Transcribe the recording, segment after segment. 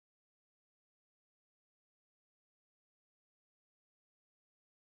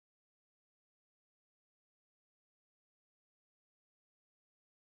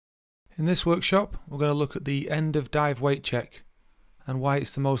In this workshop, we're going to look at the end of dive weight check and why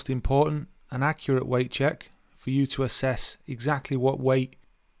it's the most important and accurate weight check for you to assess exactly what weight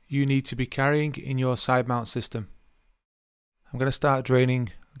you need to be carrying in your side mount system. I'm going to start draining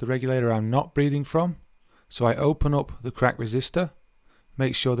the regulator I'm not breathing from, so I open up the crack resistor,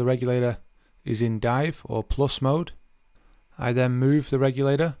 make sure the regulator is in dive or plus mode. I then move the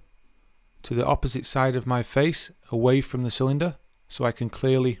regulator to the opposite side of my face away from the cylinder so I can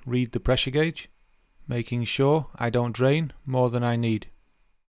clearly read the pressure gauge, making sure I don't drain more than I need.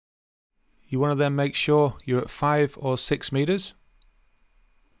 You want to then make sure you're at 5 or 6 meters.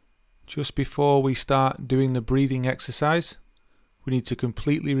 Just before we start doing the breathing exercise, we need to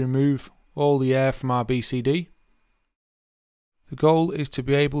completely remove all the air from our BCD. The goal is to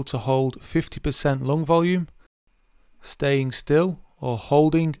be able to hold 50% lung volume, staying still or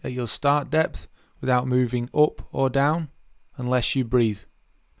holding at your start depth without moving up or down unless you breathe.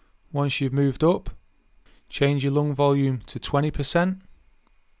 Once you've moved up, change your lung volume to 20%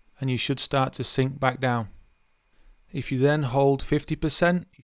 and you should start to sink back down. If you then hold 50%,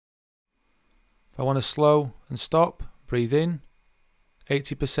 if I want to slow and stop, breathe in,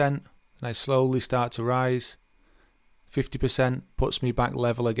 80%, and I slowly start to rise, 50% puts me back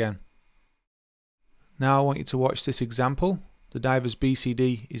level again. Now I want you to watch this example. The diver's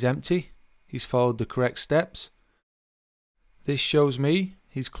BCD is empty. He's followed the correct steps. This shows me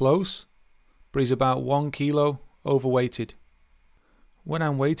he's close, but he's about 1 kilo overweighted. When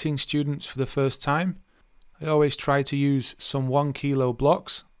I'm weighting students for the first time, I always try to use some 1 kilo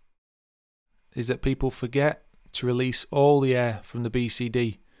blocks. Is that people forget to release all the air from the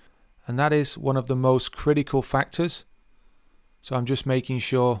BCD, and that is one of the most critical factors. So I'm just making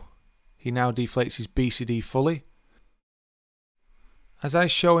sure he now deflates his BCD fully. As I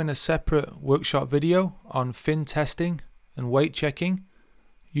show in a separate workshop video on fin testing and weight checking,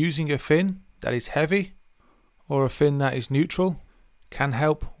 using a fin that is heavy or a fin that is neutral can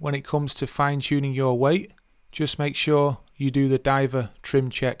help when it comes to fine-tuning your weight. Just make sure you do the diver trim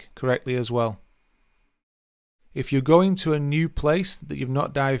check correctly as well. If you're going to a new place that you've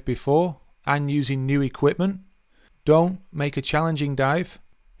not dived before and using new equipment, don't make a challenging dive.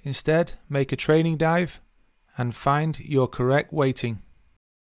 Instead, make a training dive and find your correct weighting.